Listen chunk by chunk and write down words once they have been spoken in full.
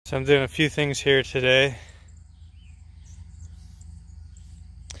So I'm doing a few things here today.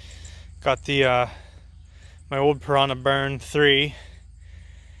 Got the my old Piranha Burn 3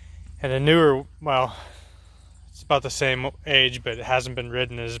 and a newer, well, it's about the same age, but it hasn't been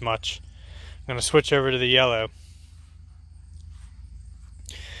ridden as much. I'm going to switch over to the yellow.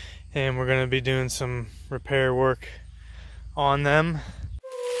 And we're going to be doing some repair work on them.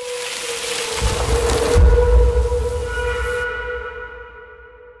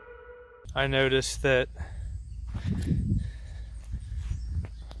 I noticed that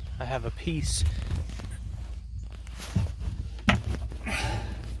I have a piece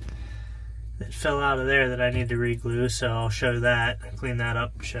that fell out of there that I need to re-glue, so I'll show that, clean that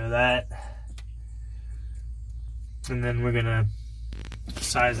up, show that. And then we're gonna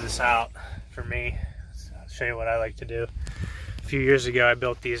size this out for me. So I'll show you what I like to do. A few years ago I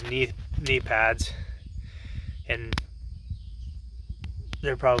built these knee pads, and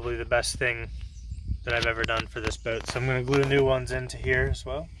they're probably the best thing that I've ever done for this boat. So I'm gonna glue new ones into here as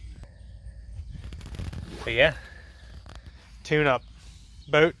well. But yeah, tune-up,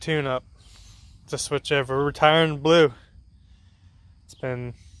 boat tune-up. It's a switch over. We're retiring blue. It's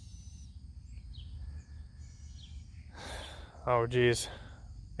been, oh geez,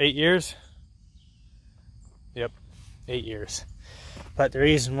 8 years? Yep, 8 years. But the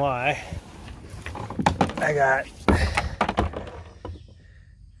reason why I got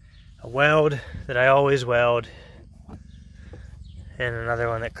a weld that I always weld, and another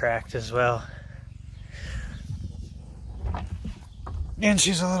one that cracked as well. And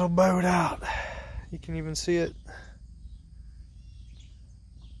she's a little bowed out. You can even see it.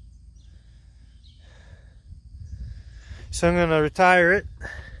 So I'm gonna retire it,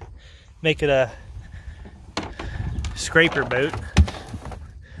 make it a scraper boat,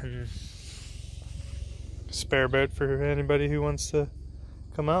 and spare boat for anybody who wants to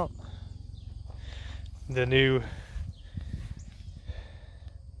come out. The new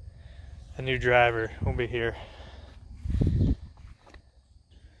driver will be here.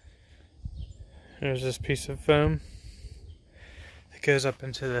 There's this piece of foam that goes up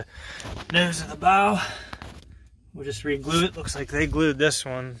into the nose of the bow. We'll just re-glue it. Looks like they glued this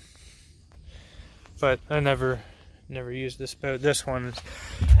one, but I never used this boat. This one is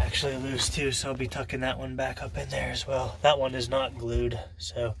actually loose too, so I'll be tucking that one back up in there as well. That one is not glued,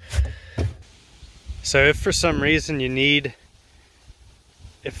 so if for some reason you need,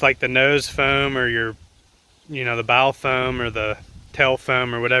 if like the nose foam or your, the bow foam or the tail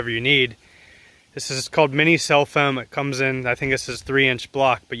foam or whatever you need, this is called mini cell foam. It comes in, I think this is 3-inch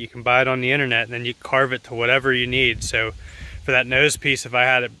block, but you can buy it on the internet and then you carve it to whatever you need. So for that nose piece,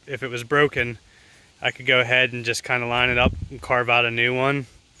 if it was broken, I could go ahead and just kind of line it up and carve out a new one.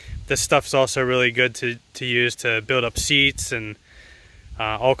 This stuff's also really good to use to build up seats and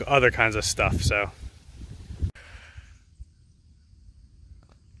all other kinds of stuff. So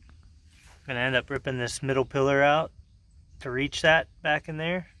I'm gonna end up ripping this middle pillar out to reach that back in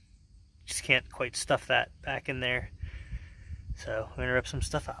there. Just can't quite stuff that back in there, so I'm gonna rip some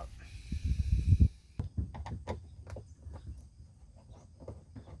stuff out.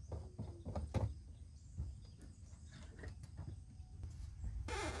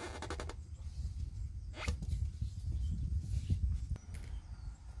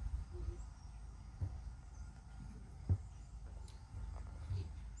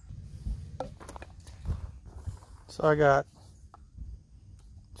 So I got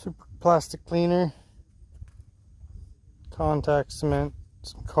super plastic cleaner, contact cement,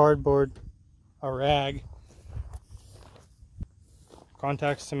 some cardboard, a rag.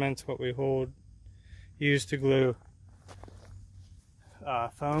 Contact cement's what we use to glue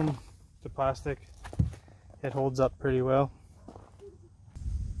foam to plastic. It holds up pretty well.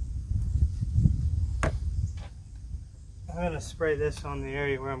 I'm gonna spray this on the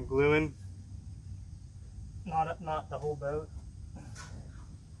area where I'm gluing, not the whole boat.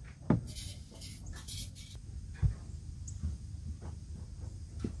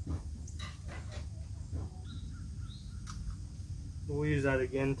 We'll use that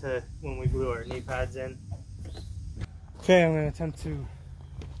again when we glue our knee pads in. Okay, I'm going to attempt to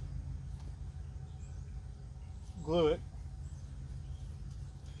glue it.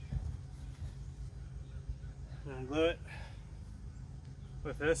 And glue it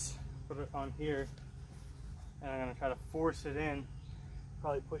with this, put it on here, and I'm going to try to force it in.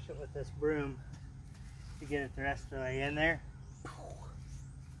 Probably push it with this broom to get it the rest of the way in there.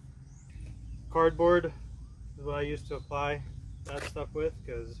 Cardboard is what I used to apply that stuff with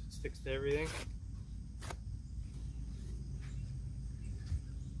because it sticks to everything.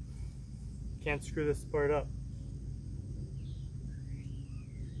 Can't screw this part up.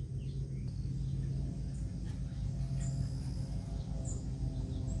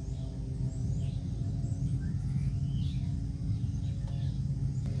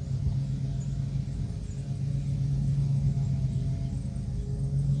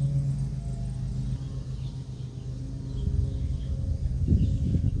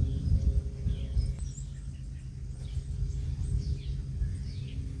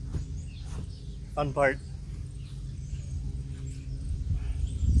 Fun part.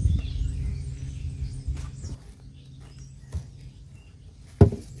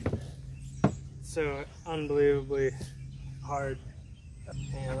 So unbelievably hard.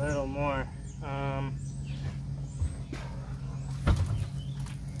 And a little more.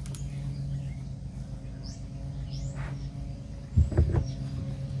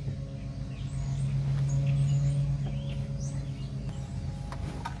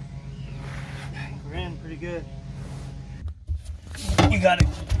 We're in pretty good. You got it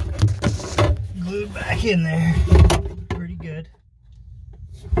glued back in there. Pretty good.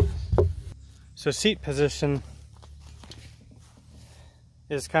 So seat position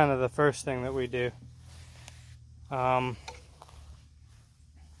is kind of the first thing that we do.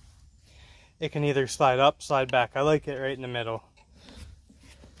 It can either slide up, slide back. I like it right in the middle.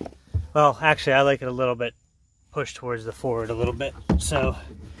 Well, actually, I like it a little bit pushed towards the forward a little bit. So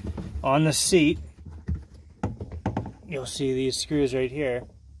on the seat, you'll see these screws right here.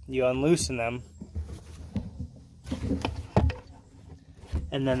 You unloosen them,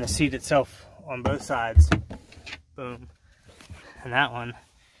 and then the seat itself on both sides, boom. And that one,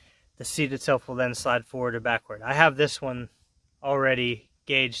 the seat itself will then slide forward or backward. I have this one already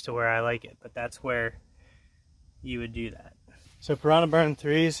gauged to where I like it, but that's where you would do that. So Pyranha Burn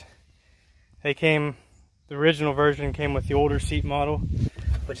 3s, they came, the original version came with the older seat model,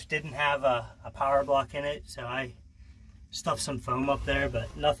 which didn't have a power block in it, so I stuffed some foam up there,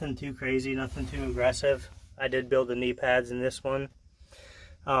 but nothing too crazy, nothing too aggressive. I did build the knee pads in this one.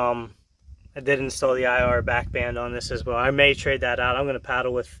 I did install the IR backband on this as well. I may trade that out. I'm going to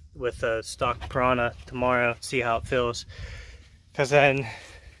paddle with a stock Piranha tomorrow, see how it feels. Because then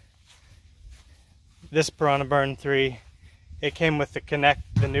this Pyranha Burn 3, it came with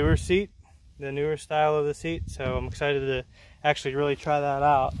the newer seat, the newer style of the seat. So I'm excited to actually really try that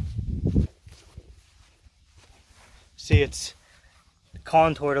out. See, it's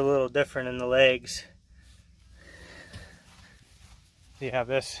contoured a little different in the legs. You have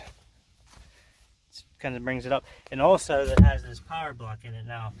this. Kind of brings it up, and also that has this power block in it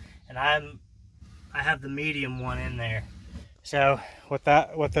now, and I have the medium one in there. So what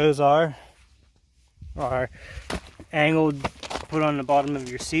those are angled, put on the bottom of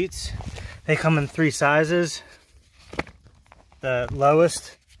your seats. They come in 3 sizes. The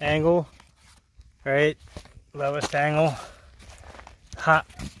lowest angle, right? Lowest angle.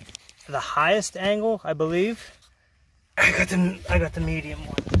 The highest angle, I believe. I got the medium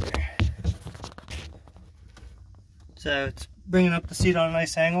one there. So it's bringing up the seat on a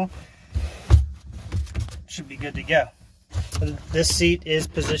nice angle. Should be good to go. And this seat is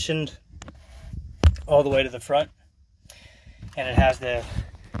positioned all the way to the front, and it has the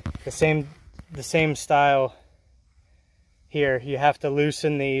same style here. You have to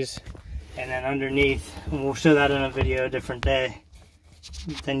loosen these, and then underneath, and we'll show that in a video a different day.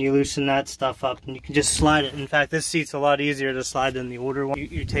 Then you loosen that stuff up, and you can just slide it. In fact, this seat's a lot easier to slide than the older one.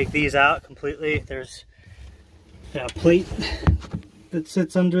 You take these out completely. There's a plate that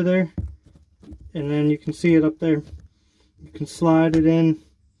sits under there, and then you can see it up there. You can slide it in,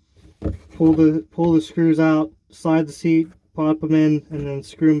 pull the screws out, slide the seat, pop them in, and then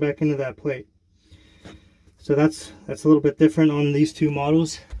screw them back into that plate. So that's a little bit different on these 2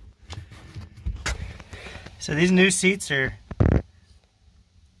 models. So these new seats are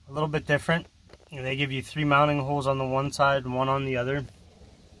a little bit different. They give you 3 mounting holes on the one side and 1 on the other.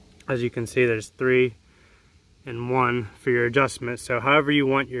 As you can see, there's 3 and 1 for your adjustment. So however you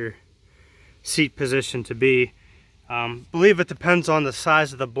want your seat position to be. Believe it depends on the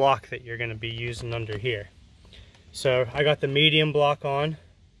size of the block that you're going to be using under here. So I got the medium block on.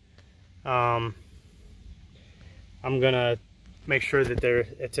 I'm gonna make sure that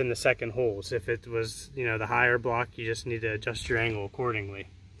it's in the second holes. If it was, the higher block, you just need to adjust your angle accordingly.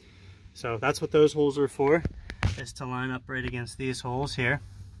 So that's what those holes are for, is to line up right against these holes here.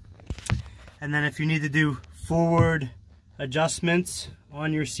 And then if you need to do forward adjustments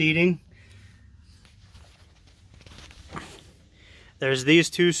on your seating, there's these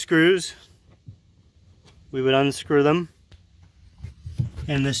 2 screws. We would unscrew them,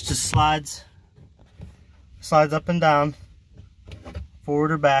 and this just slides up and down,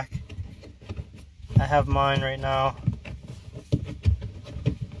 forward or back. I have mine right now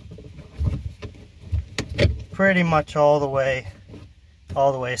pretty much all the way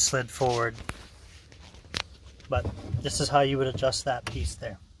slid forward. But this is how you would adjust that piece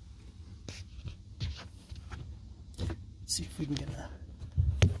there. Let's see if we can get a...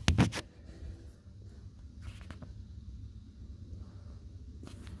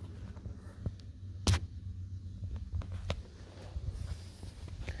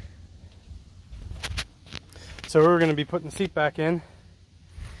 So we're going to be putting the seat back in.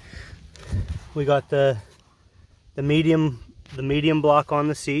 We got the medium block on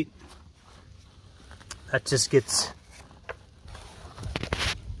the seat. That just gets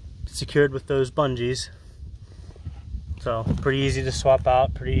secured with those bungees. So pretty easy to swap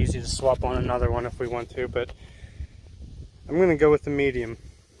out, pretty easy to swap on another one if we want to, but I'm going to go with the medium.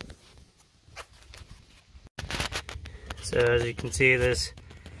 So as you can see,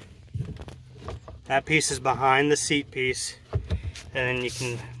 that piece is behind the seat piece, and then you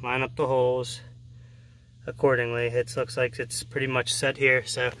can line up the holes accordingly. It looks like it's pretty much set here.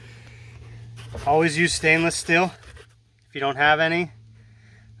 So always use stainless steel if you don't have any.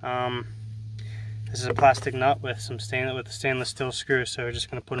 This is a plastic nut with a stainless steel screw, so we're just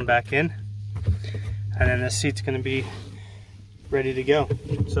going to put them back in, and then the seat's going to be ready to go.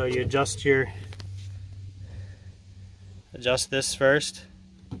 So you adjust this first,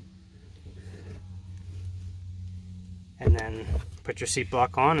 and then put your seat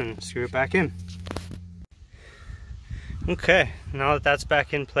block on and screw it back in. Okay, now that that's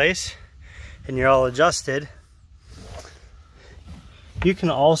back in place and you're all adjusted, you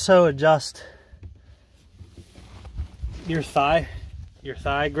can also adjust your thigh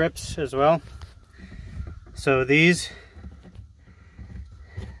grips as well. So these,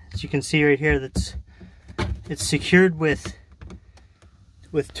 as you can see right here, it's secured with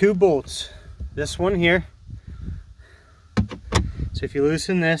 2 bolts. This one here. So if you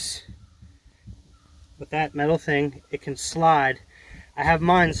loosen this with that metal thing, it can slide. I have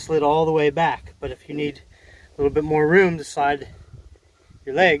mine slid all the way back, but if you need a little bit more room to slide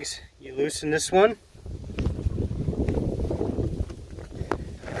your legs, you loosen this one,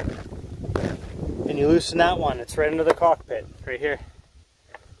 and you loosen that one. It's right under the cockpit, right here.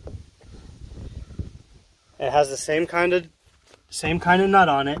 It has the same kind of nut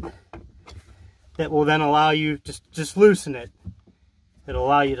on it that will then allow you just loosen it. It'll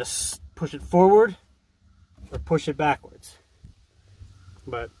allow you to push it forward or push it backwards.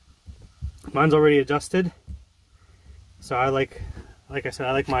 But mine's already adjusted, so like I said,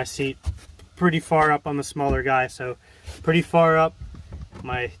 I like my seat pretty far up. I'm a smaller guy, so pretty far up.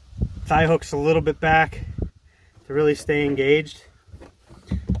 My thigh hook's a little bit back to really stay engaged,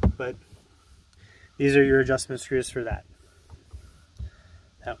 but these are your adjustment screws for that.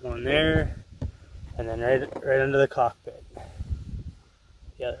 That one there, and then right under the cockpit,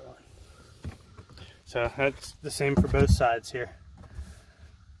 the other one. So that's the same for both sides here.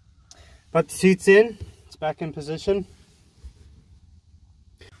 But the seat's in, it's back in position.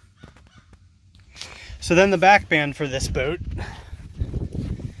 So then the back band for this boat,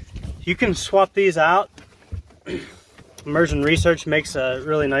 you can swap these out. Immersion Research makes a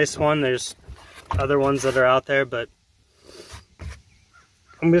really nice one. There's other ones that are out there, but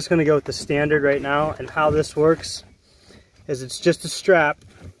I'm just going to go with the standard right now. And how this works is it's just a strap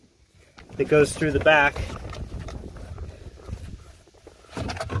that goes through the back.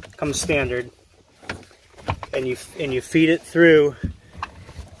 Comes standard, and you feed it through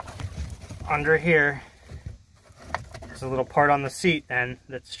under here. There's a little part on the seat then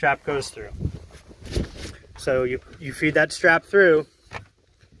that the strap goes through. So you feed that strap through,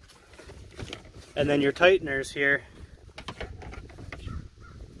 and then your tighteners here,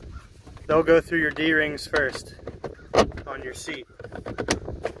 they'll go through your D-rings first on your seat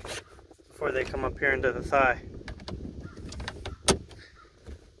before they come up here into the thigh.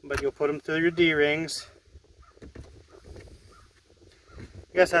 But you'll put them through your D-rings. I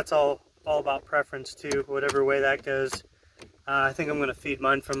guess that's all about preference too, whatever way that goes. I think I'm going to feed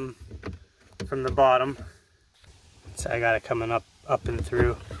mine from the bottom. So I got it coming up and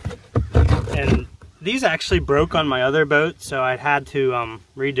through. And these actually broke on my other boat, so I had to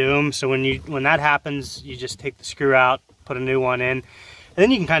redo them. So when that happens, you just take the screw out, put a new one in, and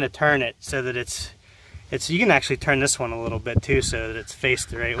then you can kind of turn it so that you can actually turn this one a little bit too so that it's faced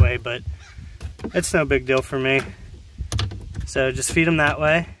the right way, but it's no big deal for me. So just feed them that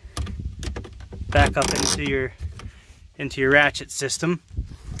way, back up into your ratchet system.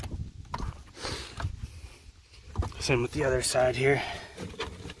 Same with the other side here.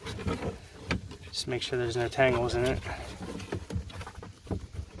 Just make sure there's no tangles in it.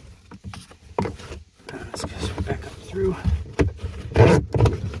 Let's go back up through.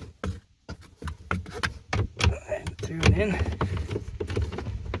 Through and in.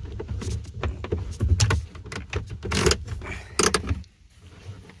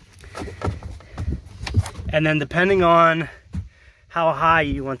 And then depending on how high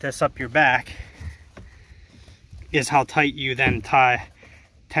you want this up your back is how tight you then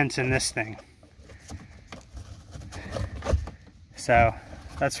tense in this thing. So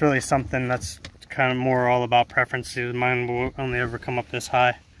that's really something that's kind of more all about preferences. Mine will only ever come up this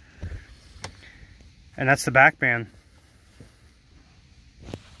high. And that's the Backband.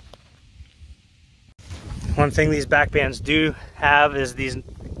 One thing these Backbands do have is these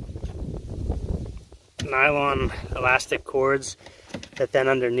nylon elastic cords that then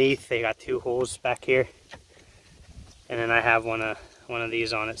underneath they got 2 holes back here, and then I have one of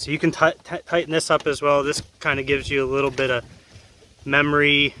these on it, so you can tighten this up as well. This kind of gives you a little bit of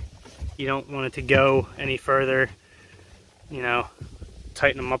memory. You don't want it to go any further, you know,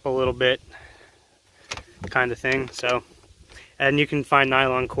 tighten them up a little bit kind of thing. So, and you can find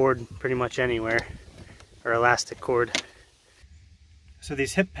nylon cord pretty much anywhere, or elastic cord. So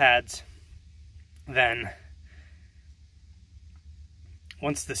these hip pads, then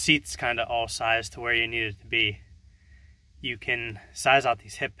once the seat's kind of all sized to where you need it to be, you can size out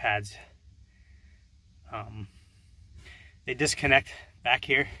these hip pads. They disconnect back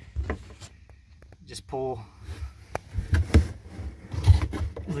here. Just pull,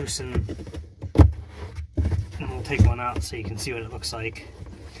 loosen, and we'll take one out so you can see what it looks like.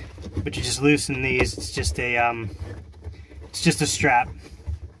 But you just loosen these. It's just a strap,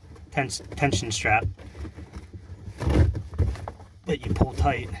 tension strap that you pull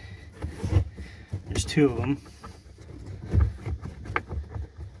tight. There's 2 of them.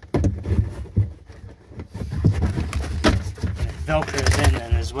 Velcro's in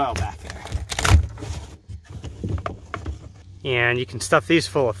then as well back there. And you can stuff these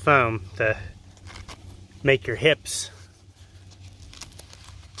full of foam to make your hips.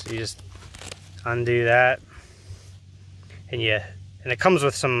 So you just undo that, and it comes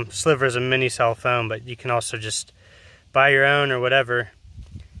with some slivers of mini cell foam, but you can also just buy your own or whatever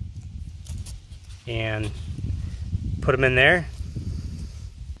and put them in there.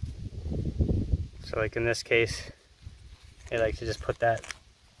 So like in this case, I like to just put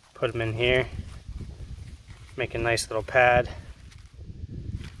them in here, make a nice little pad,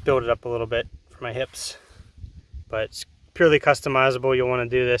 build it up a little bit for my hips, but it's purely customizable. You'll want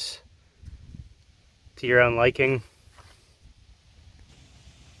to do this to your own liking.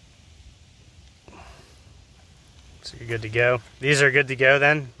 So you're good to go. These are good to go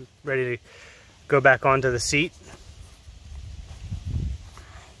then, ready to go back onto the seat.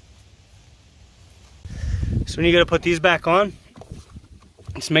 So when you go to put these back on,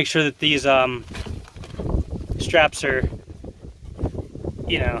 just make sure that these straps are,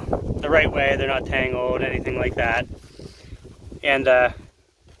 you know, the right way. They're not tangled, anything like that. And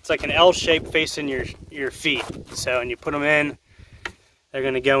it's like an L shape facing your feet. So when you put them in, they're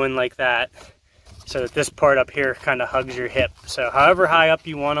going to go in like that, so that this part up here kind of hugs your hip. So however high up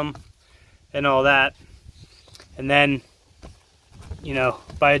you want them and all that. And then, you know,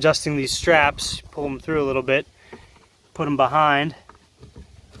 by adjusting these straps, pull them through a little bit, put them behind,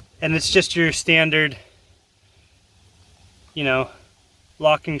 and it's just your standard, you know,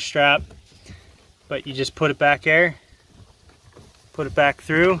 locking strap, but you just put it back there, put it back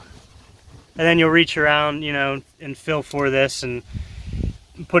through, and then you'll reach around, you know, and feel for this and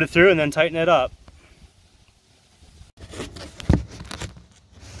put it through and then tighten it up.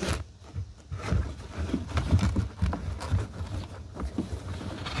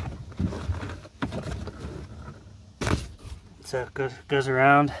 So it goes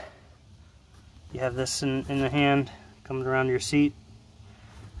around. You have this in the hand, comes around your seat,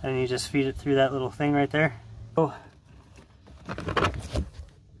 and you just feed it through that little thing right there. Oh,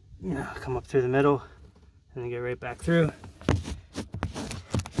 you know, come up through the middle, and then get right back through.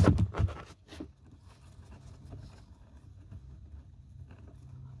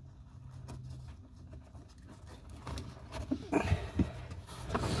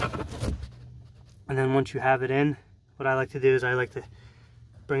 And then once you have it in, what I like to do is I like to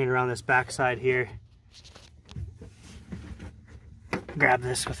bring it around this back side here, grab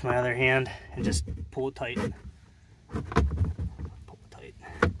this with my other hand, and just pull it tight. Pull it tight.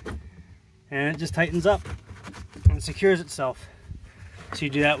 And it just tightens up and secures itself. So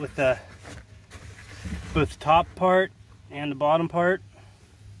you do that with both the top part and the bottom part.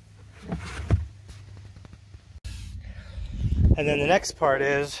 And then the next part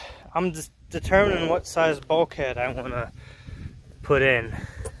is, I'm just determining what size bulkhead I want to put in.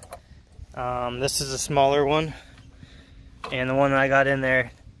 This is a smaller one, and the one that I got in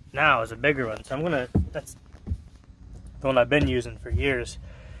there now is a bigger one. So that's the one I've been using for years.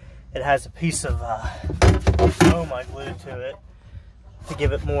 It has a piece of foam I glued to it to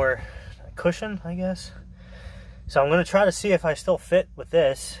give it more cushion, I guess. So I'm going to try to see if I still fit with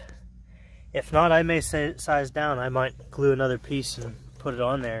this. If not, I may size down. I might glue another piece and put it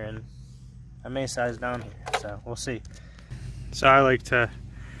on there, and I may size down here, so we'll see. So I like to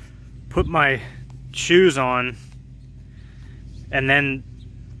put my shoes on and then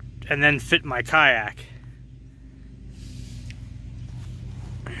fit my kayak.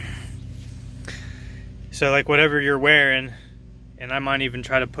 So like whatever you're wearing, and I might even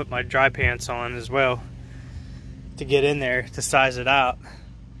try to put my dry pants on as well to get in there to size it out,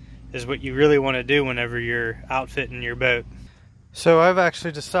 is what you really want to do whenever you're outfitting your boat. So I've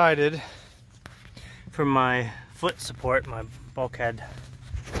actually decided for my foot support, my bulkhead,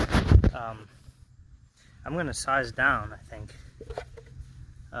 I'm going to size down, I think.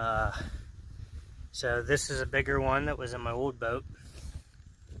 So this is a bigger one that was in my old boat.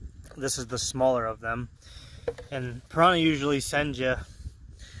 This is the smaller of them. And Piranha usually sends you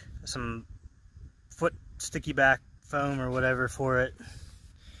some foot sticky back foam or whatever for it.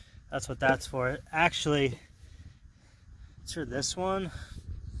 That's what that's for. Actually, it's for this one.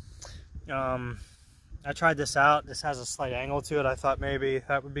 I tried this out. This has a slight angle to it. I thought maybe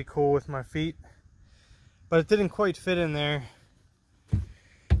that would be cool with my feet, but it didn't quite fit in there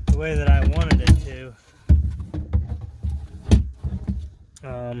the way that I wanted it to.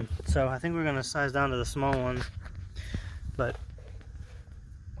 So I think we're gonna size down to the small one, but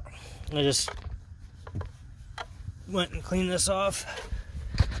I just went and cleaned this off.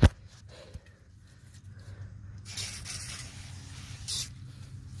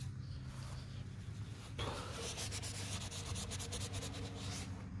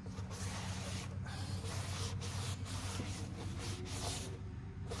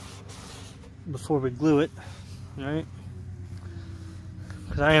 Before we glue it, right?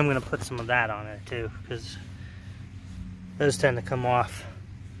 Because I am going to put some of that on there too, because those tend to come off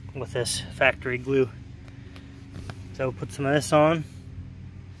with this factory glue. So we'll put some of this on,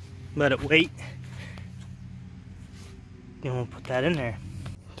 let it wait, and we'll put that in there.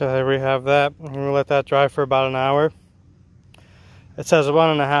 So there we have that. I'm going to let that dry for about an hour. It says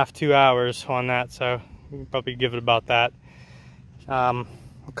 1.5 to 2 hours on that, so we can probably give it about that. We'll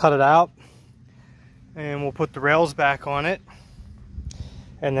cut it out, and we'll put the rails back on it,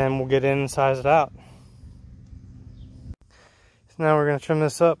 and then we'll get in and size it out. So now we're going to trim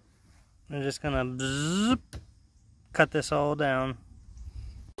this up. I'm just going to cut this all down.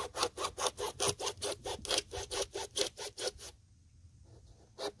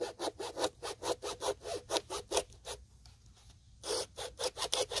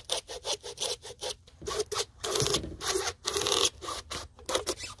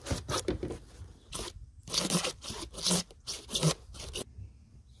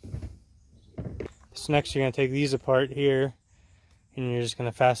 So next you're going to take these apart here, and you're just going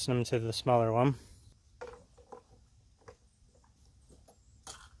to fasten them to the smaller one.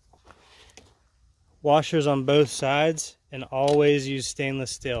 Washers on both sides, and always use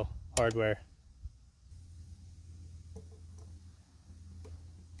stainless steel hardware.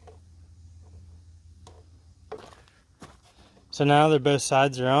 So now that both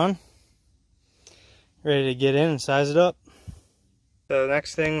sides are on, ready to get in and size it up. So the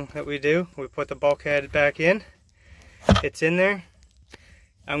next thing that we do, we put the bulkhead back in. It's in there.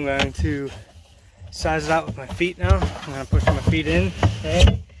 I'm going to size it out with my feet now. I'm going to push my feet in.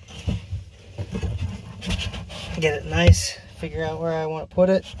 Okay. Get it nice. Figure out where I want to put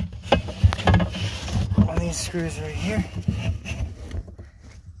it. On these screws right here.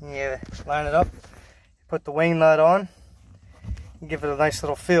 You line it up. Put the wing nut on. And give it a nice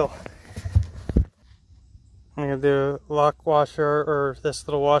little feel. I'm going to do a lock washer, or this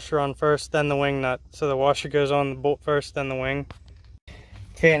little washer on first, then the wing nut. So the washer goes on the bolt first, then the wing.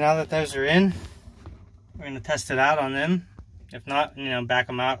 Okay, now that those are in, we're going to test it out on them. If not, you know, back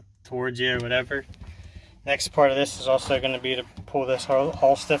them out towards you or whatever. Next part of this is also going to be to pull this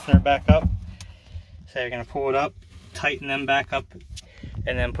hull stiffener back up. So you're going to pull it up, tighten them back up,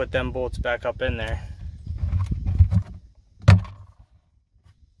 and then put them bolts back up in there.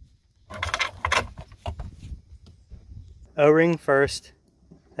 O-ring first,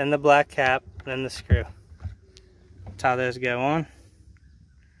 then the black cap, then the screw. That's how those go on.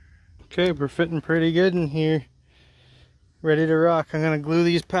 Okay, we're fitting pretty good in here. Ready to rock. I'm going to glue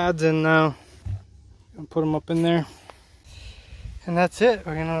these pads in now. And put them up in there. And that's it.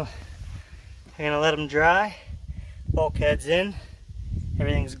 We're gonna let them dry. Bulkhead's in.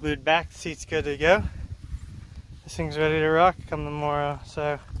 Everything's glued back. The seat's good to go. This thing's ready to rock come tomorrow.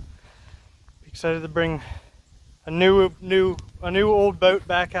 So excited to bring a new old boat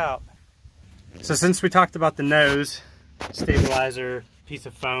back out. So since we talked about the nose stabilizer piece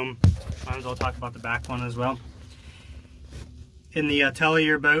of foam, might as well talk about the back one as well. In the tail of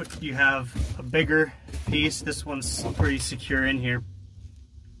your boat, you have a bigger piece. This one's pretty secure in here.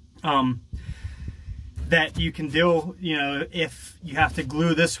 That you can deal, you know, if you have to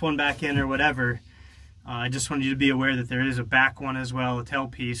glue this one back in or whatever, I just wanted you to be aware that there is a back one as well, a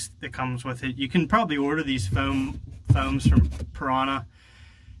tailpiece that comes with it. You can probably order these foams from Pyranha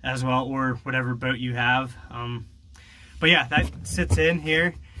as well, or whatever boat you have. But yeah, that sits in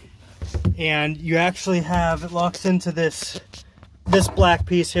here, and you actually have, it locks into this black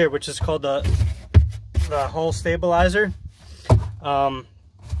piece here, which is called the hull stabilizer.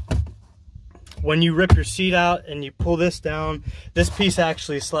 When you rip your seat out and you pull this down, this piece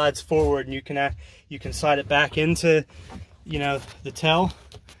actually slides forward, and you can slide it back into, you know, the tail,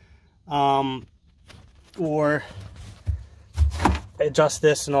 or adjust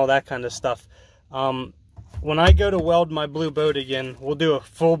this and all that kind of stuff. When I go to weld my blue boat again, we'll do a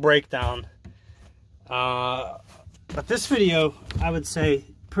full breakdown. But this video, I would say,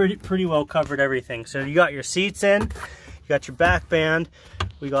 pretty well covered everything. So you got your seats in, you got your back band,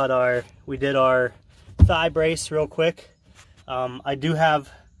 we did our thigh brace real quick. I do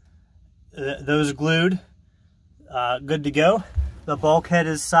have those glued, good to go. The bulkhead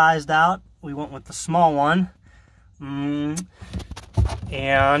is sized out. We went with the small one. And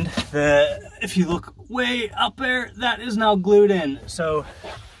if you look way up there, that is now glued in. So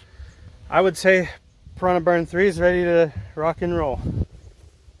I would say Pyranha Burn 3 is ready to rock and roll.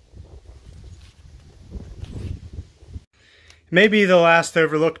 Maybe the last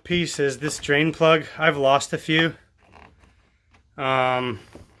overlooked piece is this drain plug. I've lost a few.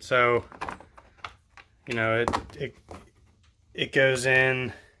 So, you know, it goes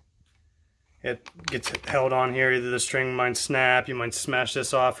in, it gets held on here. Either the string might snap, you might smash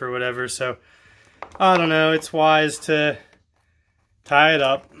this off or whatever. So, I don't know, it's wise to tie it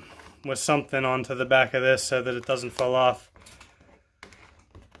up with something onto the back of this so that it doesn't fall off.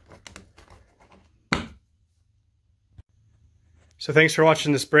 So thanks for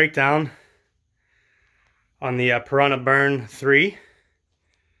watching this breakdown on the Pyranha Burn 3.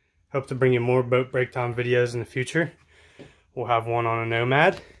 Hope to bring you more boat breakdown videos in the future. We'll have one on a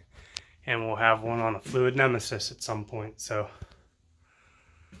Nomad, and we'll have one on a Fluid Nemesis at some point. So,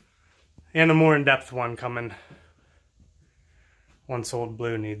 and a more in-depth one coming once Old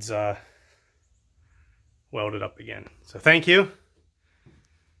Blue needs welded up again. So thank you.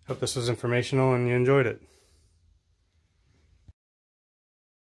 Hope this was informational and you enjoyed it.